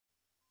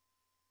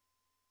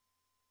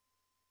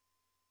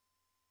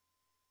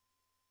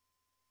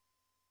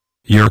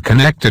Your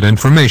connected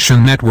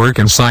information network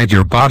inside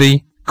your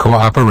body.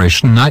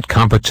 Cooperation, not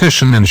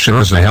competition,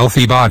 ensures a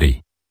healthy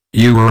body.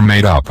 You are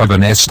made up of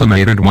an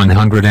estimated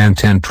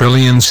 110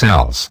 trillion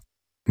cells.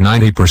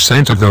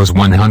 90% of those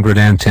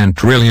 110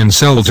 trillion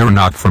cells are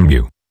not from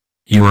you.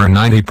 You are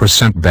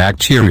 90%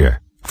 bacteria,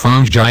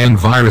 fungi and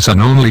virus,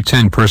 and only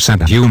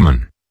 10%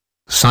 human.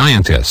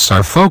 Scientists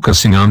are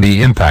focusing on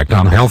the impact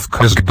on health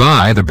caused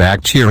by the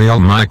bacterial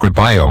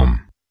microbiome.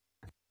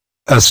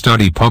 A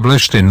study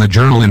published in the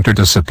journal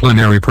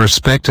Interdisciplinary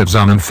Perspectives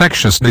on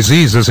Infectious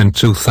Diseases in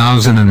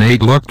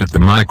 2008 looked at the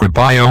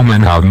microbiome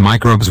and how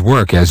microbes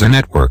work as a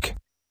network.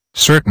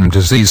 Certain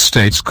disease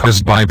states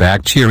caused by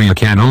bacteria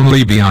can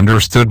only be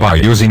understood by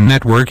using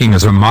networking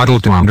as a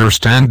model to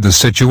understand the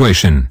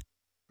situation.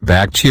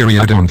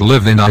 Bacteria don't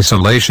live in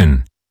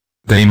isolation.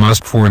 They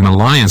must form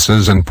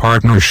alliances and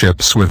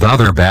partnerships with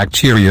other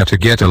bacteria to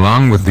get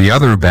along with the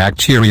other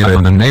bacteria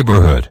in the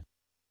neighborhood.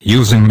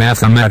 Using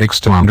mathematics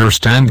to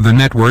understand the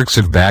networks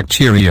of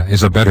bacteria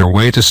is a better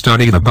way to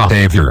study the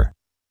behavior.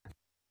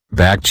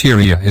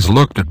 Bacteria is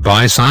looked at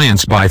by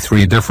science by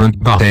three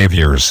different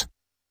behaviors.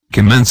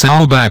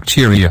 Commensal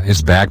bacteria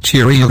is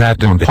bacteria that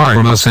don't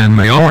harm us and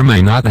may or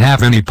may not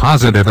have any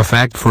positive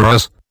effect for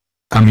us.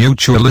 A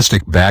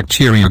mutualistic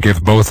bacteria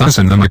give both us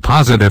and them a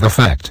positive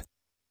effect.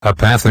 A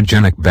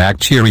pathogenic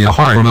bacteria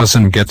harm us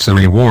and gets a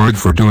reward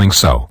for doing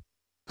so.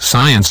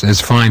 Science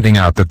is finding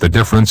out that the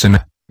difference in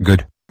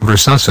good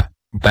versus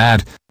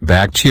bad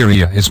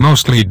bacteria is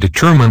mostly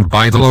determined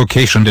by the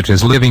location it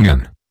is living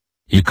in.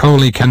 E.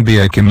 coli can be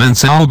a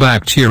commensal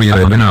bacteria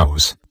in the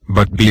nose,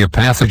 but be a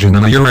pathogen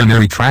in the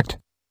urinary tract.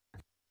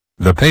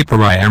 The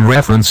paper I am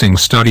referencing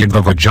studied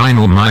the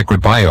vaginal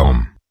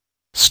microbiome.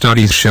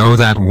 Studies show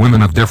that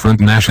women of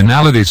different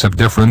nationalities have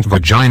different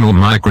vaginal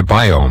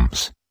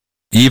microbiomes.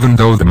 Even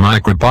though the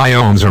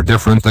microbiomes are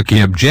different, the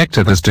key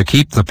objective is to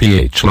keep the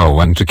pH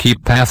low and to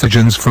keep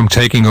pathogens from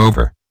taking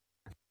over.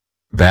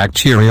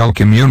 Bacterial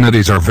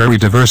communities are very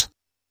diverse.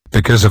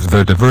 Because of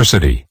the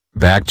diversity,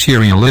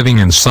 bacteria living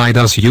inside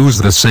us use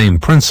the same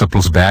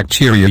principles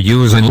bacteria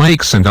use in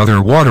lakes and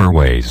other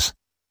waterways.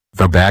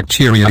 The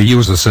bacteria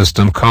use a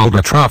system called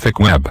a trophic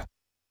web.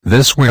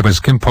 This web is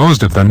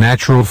composed of the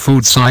natural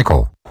food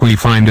cycle we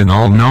find in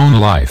all known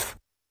life.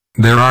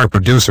 There are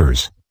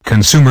producers,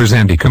 consumers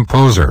and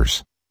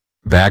decomposers.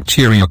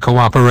 Bacteria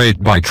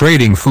cooperate by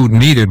trading food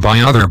needed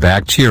by other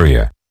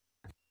bacteria.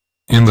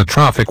 In the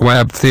trophic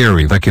web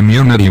theory, the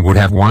community would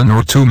have one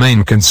or two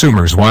main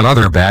consumers while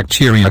other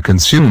bacteria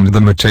consumed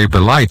the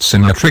metabolites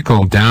in a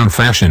trickle-down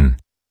fashion.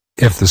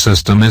 If the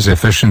system is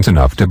efficient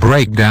enough to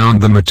break down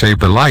the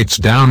metabolites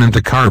down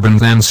into carbon,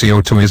 then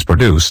CO2 is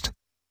produced.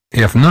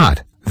 If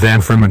not,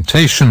 then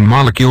fermentation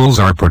molecules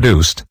are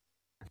produced.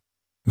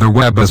 The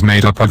web is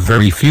made up of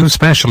very few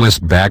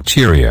specialist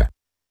bacteria.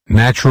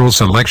 Natural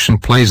selection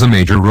plays a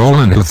major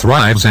role in who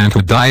thrives and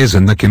who dies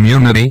in the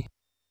community.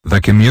 The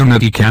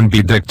community can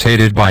be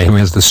dictated by who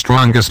is the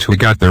strongest, who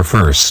got there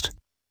first.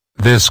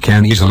 This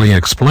can easily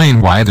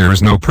explain why there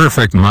is no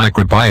perfect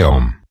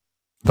microbiome.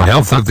 The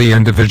health of the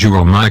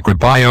individual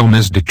microbiome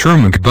is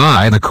determined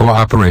by the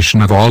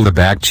cooperation of all the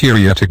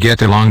bacteria to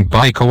get along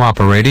by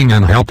cooperating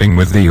and helping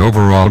with the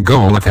overall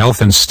goal of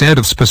health instead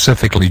of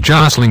specifically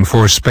jostling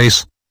for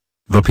space.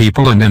 The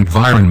people and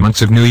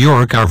environments of New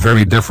York are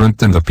very different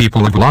than the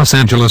people of Los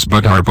Angeles,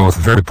 but are both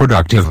very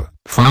productive,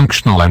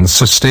 functional and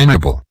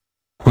sustainable.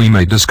 We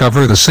may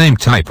discover the same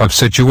type of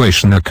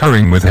situation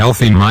occurring with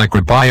healthy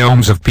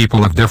microbiomes of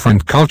people of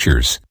different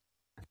cultures.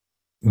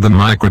 The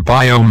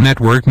microbiome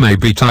network may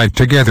be tied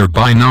together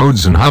by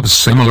nodes and hubs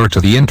similar to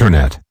the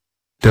Internet.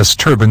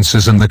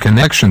 Disturbances in the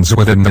connections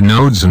within the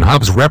nodes and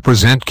hubs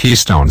represent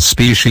keystone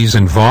species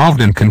involved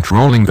in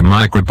controlling the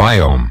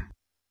microbiome.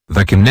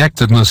 The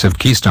connectedness of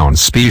keystone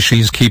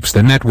species keeps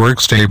the network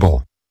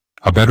stable.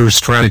 A better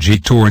strategy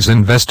towards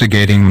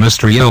investigating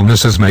mystery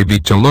illnesses may be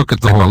to look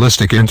at the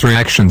holistic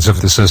interactions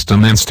of the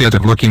system instead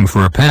of looking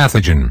for a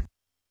pathogen.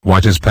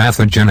 What is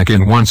pathogenic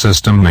in one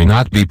system may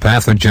not be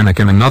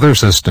pathogenic in another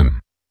system.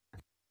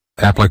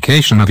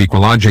 Application of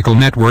ecological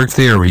network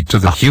theory to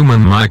the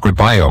human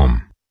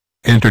microbiome.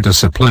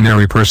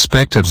 Interdisciplinary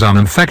Perspectives on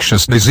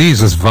Infectious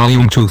Diseases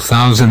Volume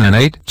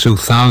 2008,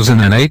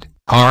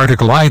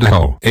 Article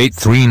Idaho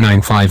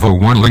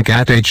 839501, link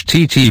at